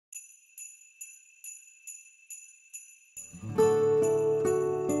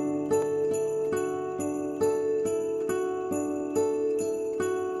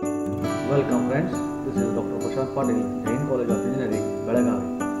Welcome friends, this is Dr. Prashant Patil, Dean College of Engineering, Belagavi.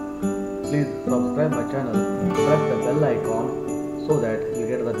 Please subscribe my channel, press the bell icon so that you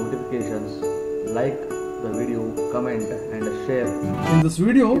get the notifications, like the video, comment and share. In this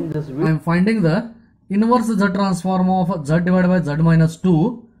video, I am finding the inverse Z transform of Z divided by Z minus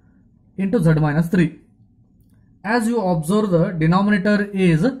 2 into Z minus 3. As you observe, the denominator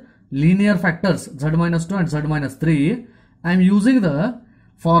is linear factors Z minus 2 and Z minus 3. I am using the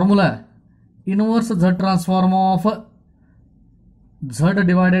formula inverse Z transform of Z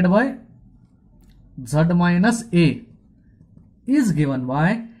divided by Z minus A is given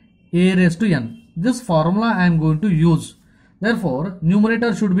by A raised to n. This formula I am going to use. Therefore,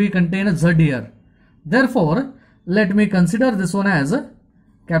 numerator should be contained Z here. Therefore, let me consider this one as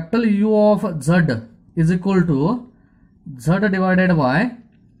capital U of Z is equal to Z divided by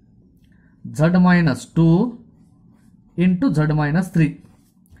Z minus 2 into Z minus 3.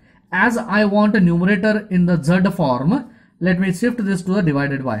 As I want a numerator in the Z form, let me shift this to the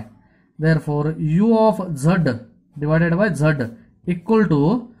divided by. Therefore, U of Z divided by Z equal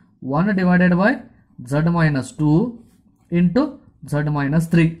to 1 divided by Z minus 2 into Z minus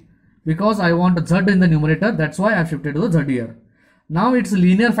 3. Because I want Z in the numerator, that's why I have shifted to the Z here. Now its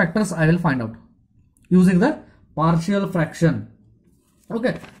linear factors I will find out using the partial fraction.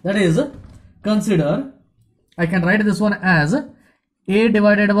 Okay, that is, consider, I can write this one as A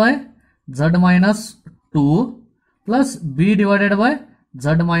divided by Z minus 2 plus B divided by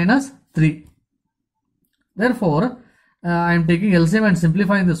Z minus 3. Therefore, I am taking LCM and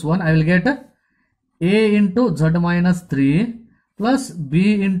simplifying this one. I will get A into Z minus 3 plus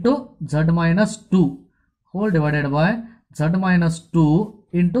B into Z minus 2 whole divided by Z minus 2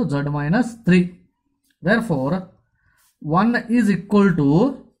 into Z minus 3. Therefore, 1 is equal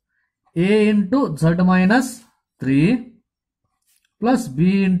to A into Z minus 3 plus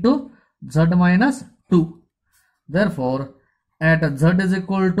B into Z minus 2. Therefore, at Z is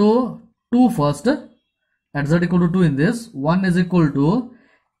equal to 2 first, at Z equal to 2 in this, 1 is equal to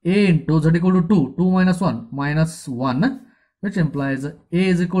A into Z equal to 2, 2 minus 1, minus 1, which implies A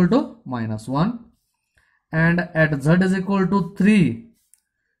is equal to minus 1. And at Z is equal to 3,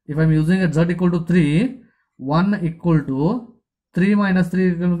 if I am using at Z equal to 3, 1 equal to 3 minus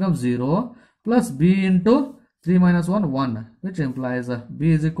 3 will become 0 plus B into 3 minus 1, 1, which implies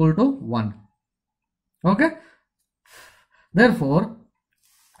B is equal to 1. Okay. Therefore,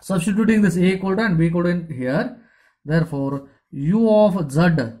 substituting this A equal to and B equal to in here, therefore, U of Z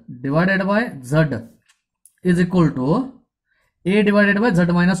divided by Z is equal to A divided by Z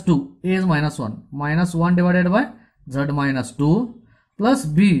minus 2. A is minus 1. Minus 1 divided by Z minus 2 plus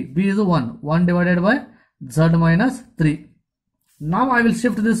B. B is 1. 1 divided by Z minus 3. Now I will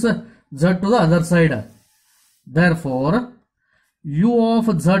shift this Z to the other side. Therefore, U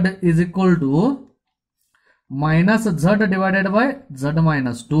of Z is equal to minus Z divided by Z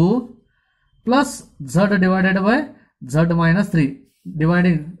minus 2 plus Z divided by Z minus 3.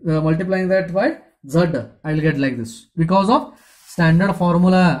 Multiplying that by Z, I will get like this. Because of standard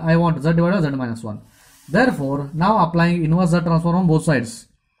formula, I want Z divided by Z minus 1. Therefore, now applying inverse Z transform on both sides.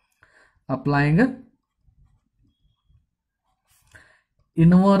 Applying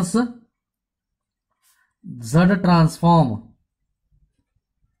inverse Z transform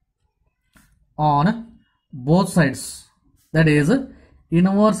on both sides, that is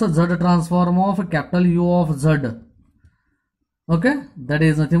inverse Z transform of capital U of Z. Okay, that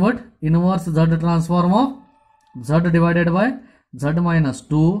is nothing but inverse Z transform of Z divided by Z minus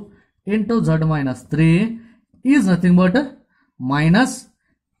 2 into Z minus 3 is nothing but minus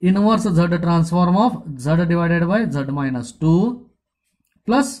inverse Z transform of Z divided by Z minus 2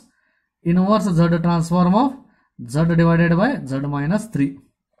 plus inverse Z transform of Z divided by Z minus 3.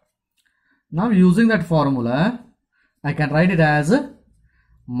 Now using that formula, I can write it as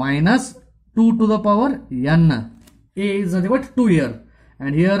minus 2 to the power n. A is nothing but 2 here,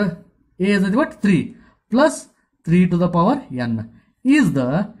 and here A is nothing but 3 plus 3 to the power n is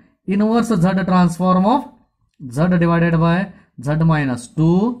the inverse Z transform of Z divided by Z minus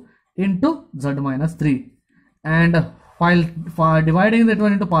 2 into Z minus 3. And while dividing that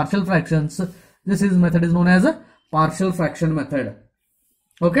one into partial fractions, this method is known as a partial fraction method.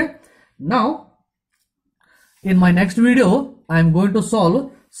 Okay. Now, in my next video, I am going to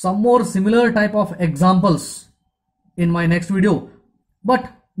solve some more similar type of examples in my next video.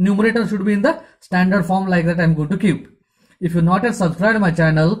 But numerator should be in the standard form like that I am going to keep. If you not yet subscribed my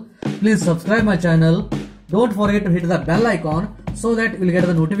channel, please subscribe my channel. Don't forget to hit the bell icon so that you will get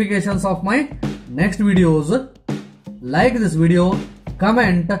the notifications of my next videos. Like this video,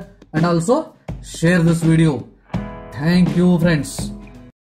 comment and also share this video. Thank you friends.